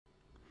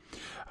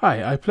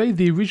Hi, I played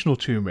the original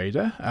Tomb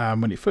Raider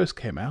when it first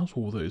came out,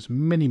 all those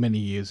many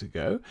years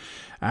ago,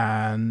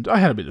 and I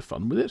had a bit of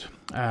fun with it.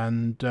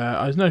 And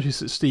I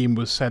noticed that Steam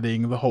was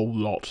selling the whole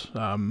lot,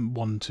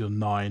 1 till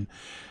 9,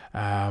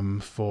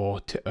 for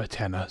a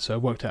tenner, so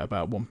it worked out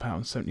about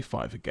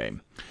 £1.75 a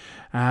game.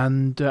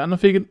 And I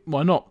figured,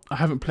 why not? I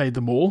haven't played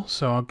them all,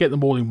 so I'll get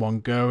them all in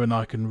one go and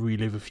I can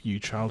relive a few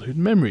childhood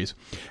memories.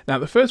 Now,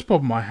 the first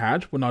problem I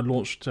had when I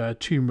launched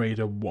Tomb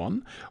Raider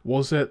 1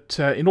 was that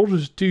in order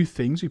to do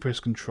things, you press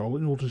Control.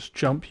 In order to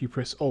jump, you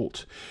press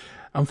Alt.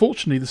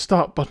 Unfortunately, the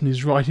start button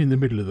is right in the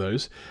middle of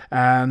those,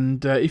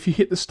 and if you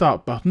hit the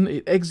start button,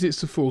 it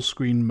exits the full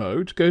screen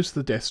mode, goes to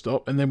the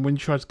desktop, and then when you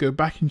try to go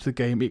back into the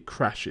game, it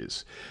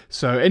crashes.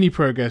 So any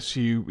progress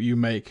you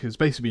make has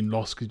basically been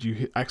lost because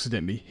you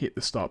accidentally hit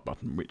the start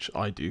button, which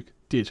I did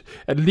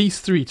at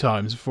least 3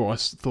 times before I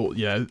thought,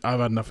 yeah, I've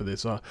had enough of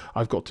this,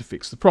 I've got to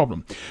fix the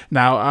problem.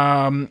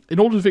 Now, in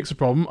order to fix the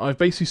problem, I've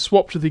basically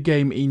swapped the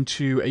game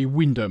into a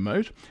window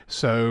mode,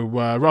 so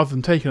rather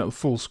than taking up the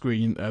full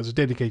screen as a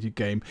dedicated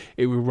game,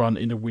 it will run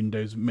in a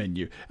Windows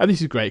menu. And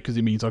this is great because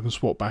it means I can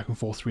swap back and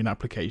forth between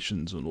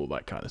applications and all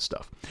that kind of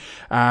stuff.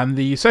 And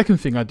the second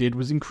thing I did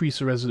was increase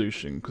the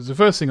resolution, because the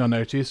first thing I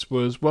noticed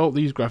was, well,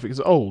 these graphics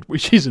are old,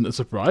 which isn't a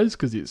surprise,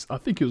 because I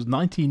think it was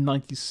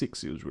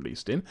 1996 it was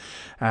released in.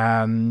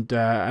 And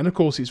of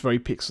course it's very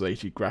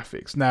pixelated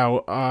graphics.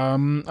 Now,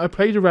 I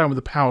played around with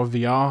the Power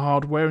VR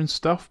hardware and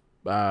stuff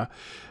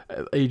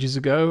ages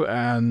ago,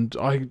 and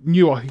I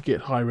knew I could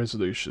get high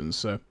resolution,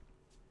 so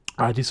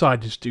I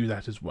decided to do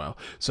that as well.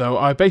 So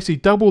I basically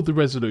doubled the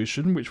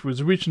resolution, which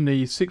was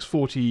originally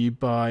 640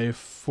 by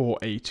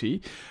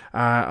 480.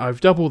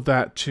 I've doubled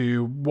that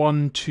to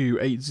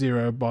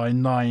 1280 by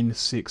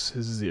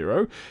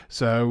 960.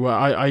 So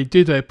I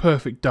did a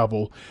perfect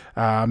double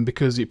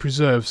because it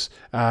preserves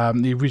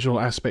the original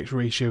aspect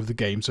ratio of the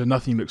game, so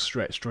nothing looks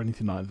stretched or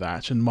anything like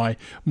that. And my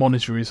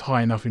monitor is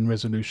high enough in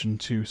resolution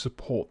to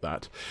support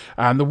that.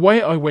 And the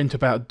way I went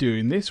about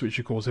doing this, which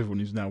of course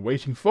everyone is now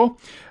waiting for,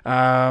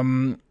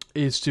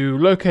 is to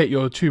locate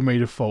your Tomb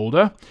Raider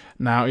folder.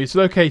 Now, it's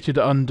located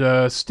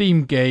under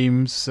Steam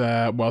Games.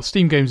 Well,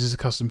 Steam Games is a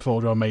custom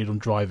folder I made on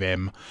Drive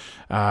M.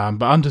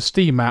 But under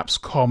Steam Apps,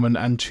 Common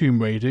and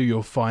Tomb Raider,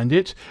 you'll find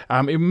it.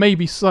 It may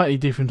be slightly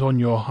different on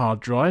your hard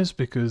drives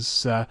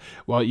because,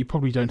 well, you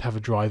probably don't have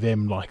a Drive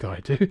M like I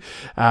do.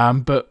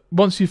 But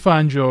once you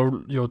find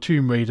your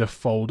Tomb Raider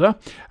folder,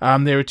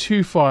 there are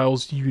 2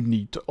 files you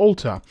need to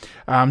alter.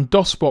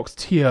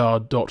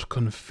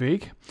 dosboxTR.conf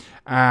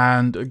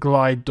and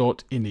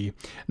glide.ini.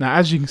 Now,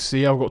 as you can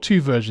see, I've got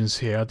 2 versions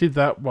here. I did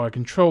that by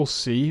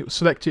Control-C,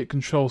 select it,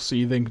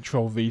 Control-C, then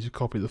Control-V to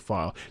copy the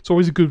file. It's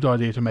always a good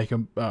idea to make a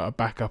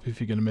backup if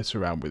you're going to mess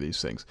around with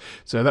these things.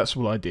 So that's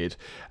what I did.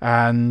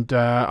 And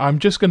I'm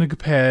just going to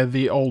compare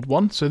the old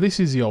one. So this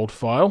is the old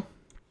file,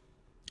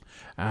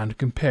 and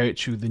compare it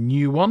to the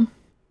new one.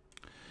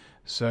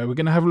 So we're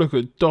going to have a look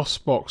at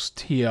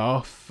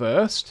dosboxTR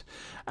first.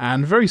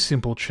 And very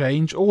simple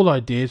change. All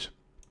I did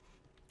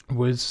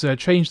was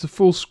change the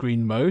full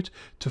screen mode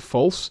to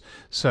false.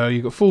 So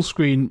you've got full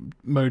screen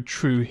mode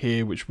true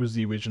here, which was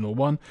the original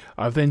one.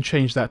 I've then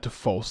changed that to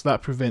false.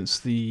 That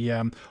prevents the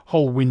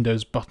whole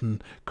Windows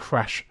button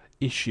crash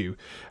issue.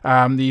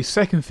 The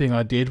second thing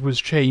I did was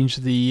change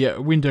the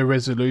window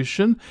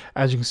resolution.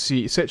 As you can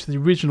see, it's set to the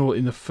original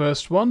in the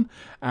first one,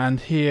 and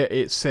here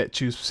it's set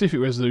to a specific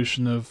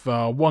resolution of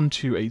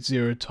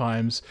 1280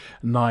 times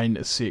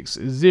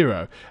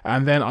 960.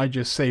 And then I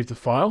just saved the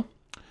file.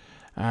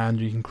 And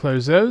you can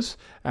close those,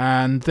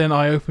 and then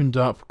I opened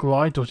up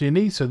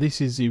glide.ini. So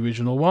this is the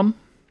original one.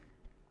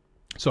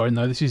 Sorry,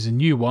 no, this is the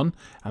new one,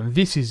 and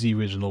this is the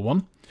original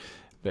one.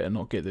 Better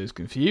not get those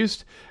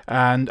confused.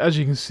 And as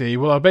you can see,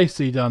 what I've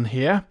basically done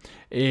here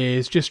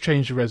is just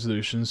change the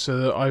resolution.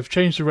 So I've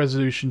changed the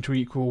resolution to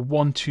equal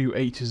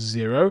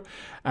 1280,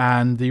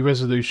 and the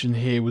resolution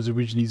here was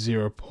originally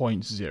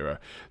 0.0.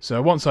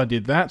 So once I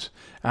did that,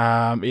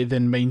 it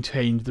then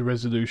maintained the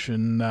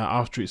resolution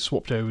after it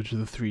swapped over to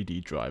the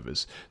 3D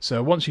drivers.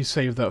 So once you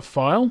save that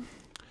file,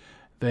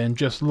 then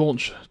just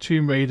launch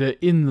Tomb Raider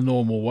in the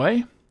normal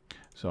way.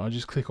 So I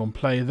just click on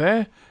play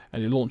there,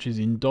 and it launches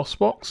in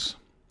DOSBox.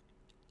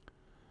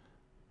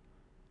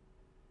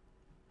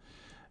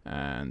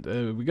 And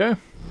there we go.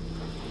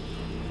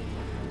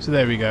 So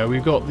there we go.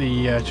 We've got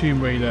the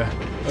Tomb Raider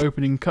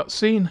opening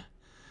cutscene.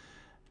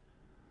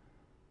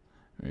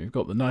 We've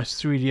got the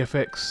nice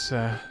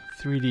 3DFX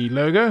 3D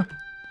logo.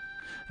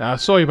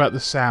 Sorry about the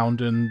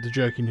sound and the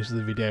jerkiness of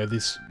the video.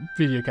 This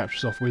video capture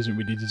software isn't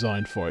really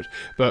designed for it.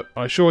 But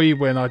I assure you,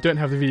 when I don't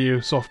have the video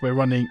software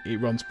running,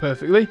 it runs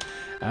perfectly.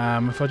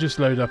 If I just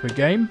load up a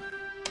game,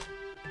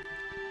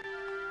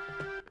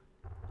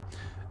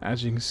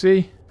 as you can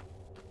see,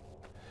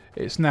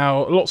 it's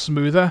now a lot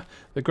smoother.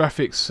 The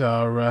graphics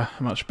are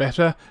much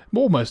better.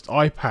 Almost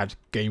iPad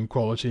game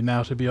quality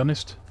now, to be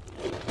honest.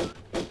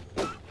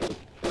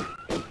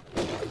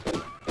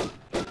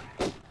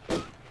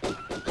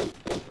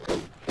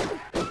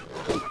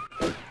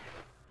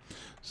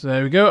 So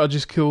there we go. I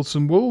just killed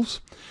some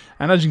wolves.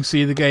 and as you can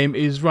see, the game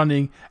is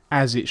running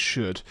as it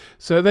should.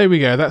 So there we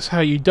go, that's how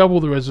you double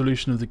the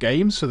resolution of the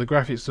game so the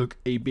graphics look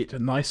a bit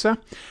nicer,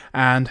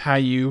 and how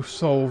you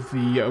solve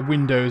the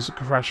Windows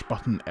crash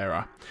button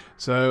error.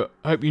 So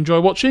I hope you enjoy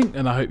watching,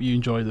 and I hope you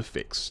enjoy the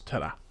fix.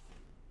 Ta-da!